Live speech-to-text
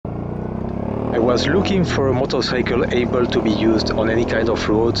I was looking for a motorcycle able to be used on any kind of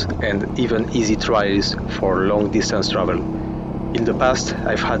roads and even easy trails for long distance travel. In the past,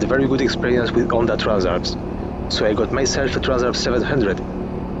 I've had a very good experience with Honda TRANSALPs, so I got myself a Transalp 700.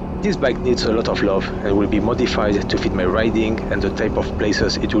 This bike needs a lot of love and will be modified to fit my riding and the type of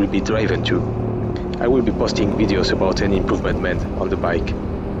places it will be driven to. I will be posting videos about any improvement made on the bike.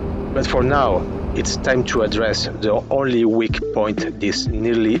 But for now, it's time to address the only weak point these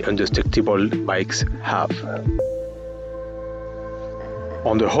nearly indestructible bikes have.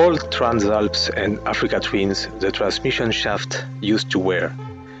 On the whole Transalps and Africa Twins, the transmission shaft used to wear.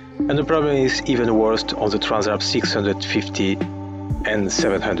 And the problem is even worse on the Transalp 650 and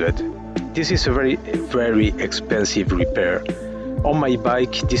 700. This is a very expensive repair. On my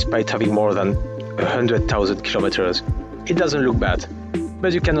bike, despite having more than 100,000 kilometers, it doesn't look bad,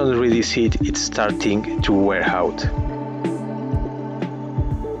 but you cannot really see it's starting to wear out.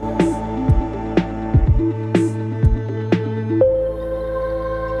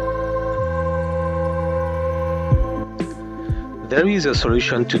 There is a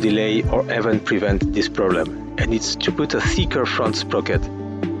solution to delay or even prevent this problem, and it's to put a thicker front sprocket.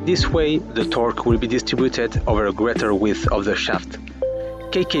 This way, the torque will be distributed over a greater width of the shaft.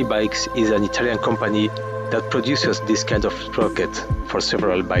 KK Bikes is an Italian company that produces this kind of sprocket for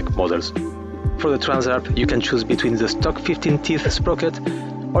several bike models. For the Transalp, you can choose between the stock 15 teeth sprocket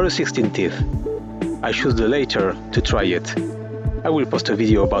or a 16 teeth. I choose the latter to try it. I will post a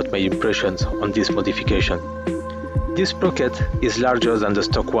video about my impressions on this modification. This sprocket is larger than the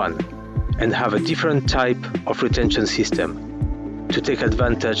stock one and have a different type of retention system to take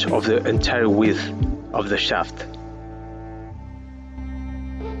advantage of the entire width of the shaft.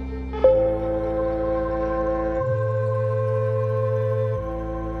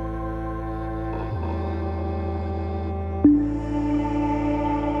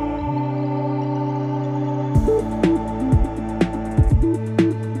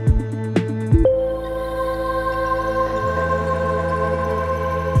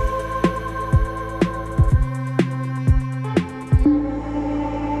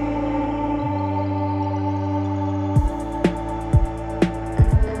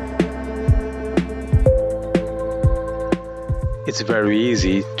 It's very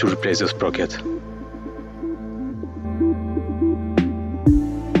easy to replace the sprocket.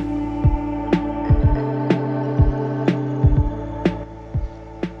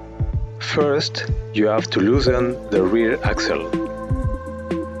 First, you have to loosen the rear axle.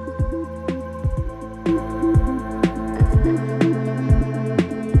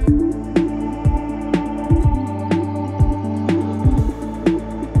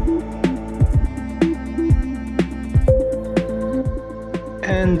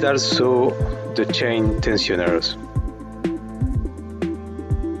 And also the chain tensioners.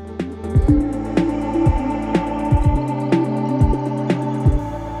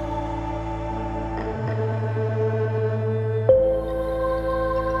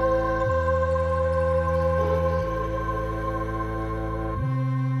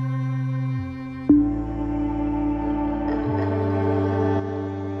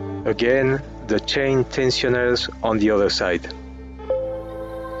 Again, the chain tensioners on the other side.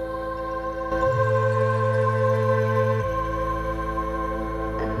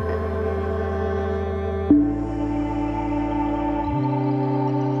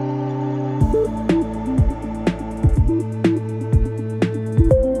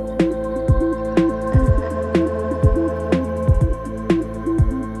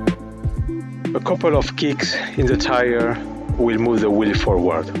 A couple of kicks in the tire will move the wheel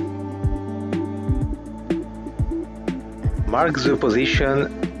forward. Mark the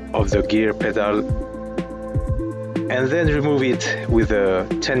position of the gear pedal and then remove it with a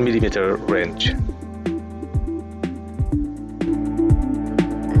 10mm wrench.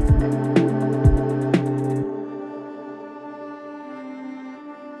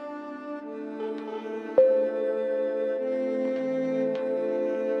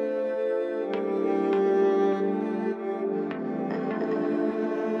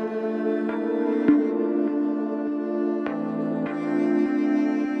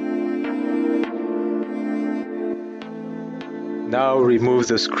 Now remove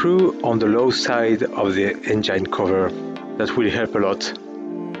the screw on the low side of the engine cover. That will help a lot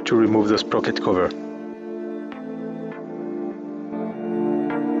to remove the sprocket cover.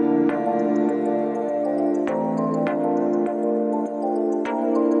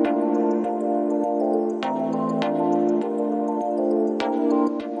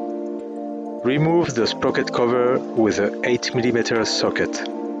 Remove the sprocket cover with an 8mm socket.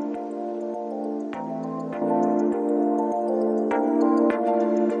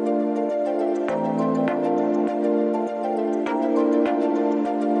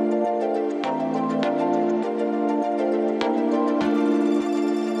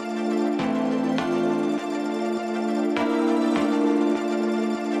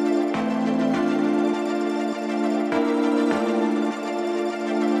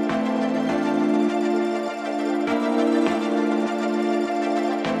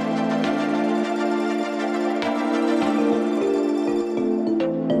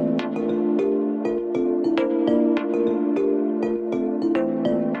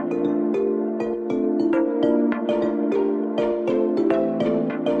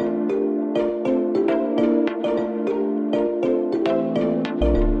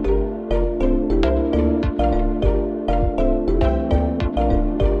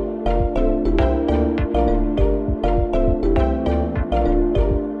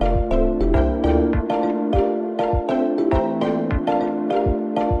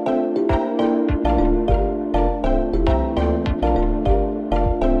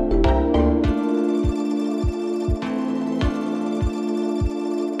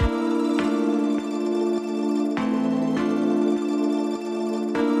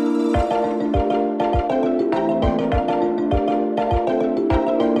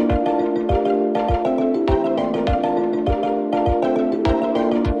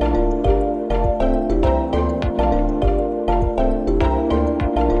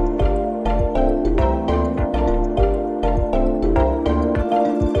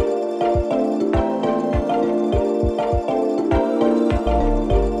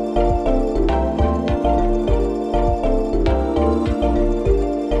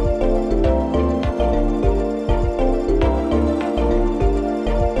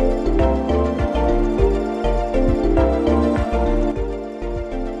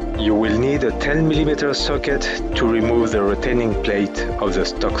 center socket to remove the retaining plate of the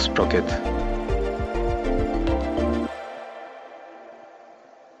stock sprocket.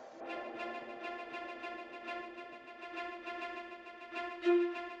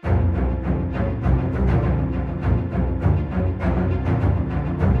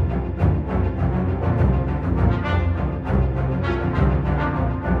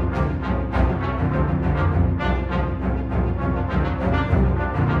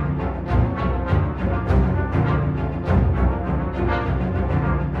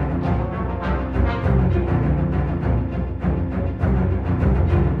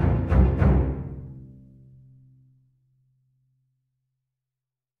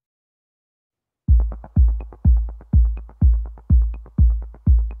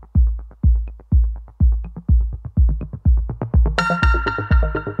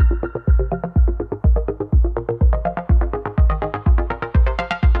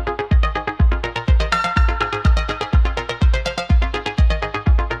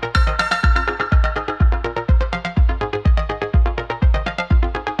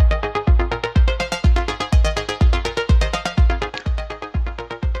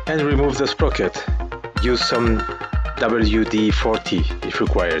 And remove the sprocket. Use some WD-40 if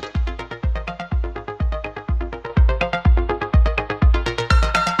required.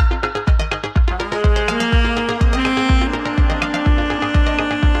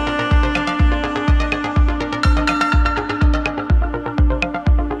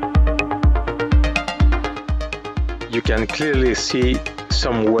 You can clearly see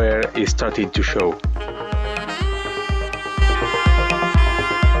some wear is starting to show.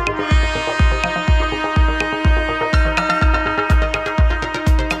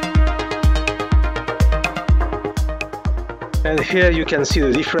 And here you can see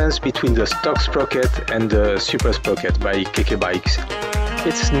the difference between the stock sprocket and the super sprocket by KK Bikes.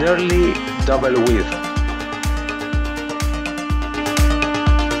 It's nearly double width.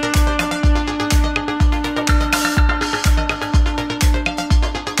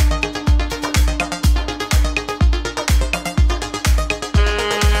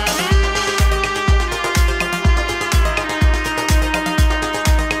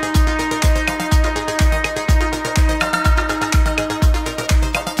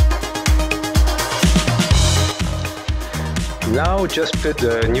 Now just put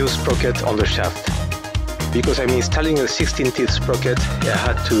the new sprocket on the shaft. Because I'm installing a 16 teeth sprocket, I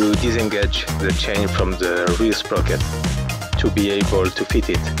had to disengage the chain from the rear sprocket to be able to fit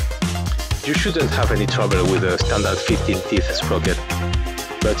it. You shouldn't have any trouble with a standard 15 teeth sprocket.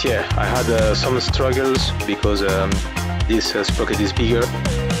 But yeah, I had some struggles because this sprocket is bigger.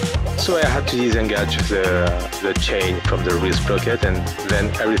 So I had to disengage the chain from the rear sprocket, and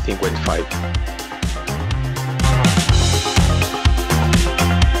then everything went fine.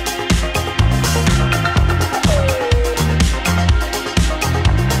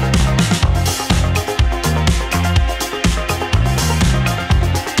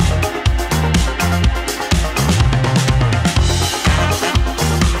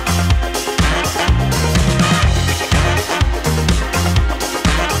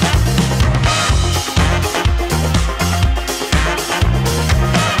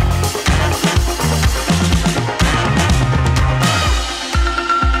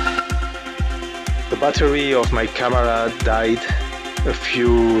 The battery of my camera died a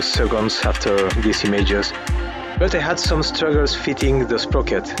few seconds after these images, but I had some struggles fitting the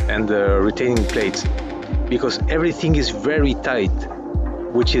sprocket and the retaining plates because everything is very tight,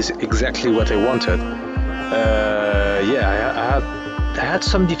 which is exactly what I wanted. I had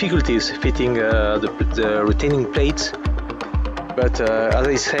some difficulties fitting the retaining plates, but as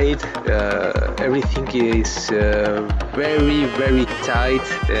I said, everything is very tight,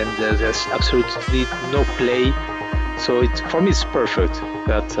 and there's absolutely no play. So for me it's perfect.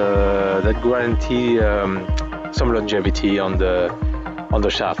 That guarantee some longevity on the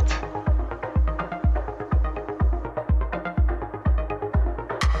shaft.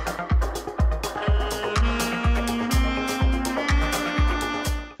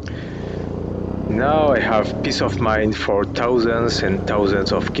 Now I have peace of mind for thousands and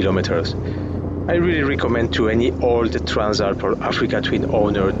thousands of kilometers. I really recommend to any old Transalp or Africa Twin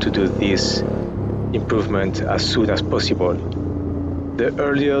owner to do this improvement as soon as possible. The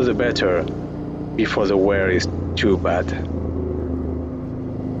earlier the better, before the wear is too bad.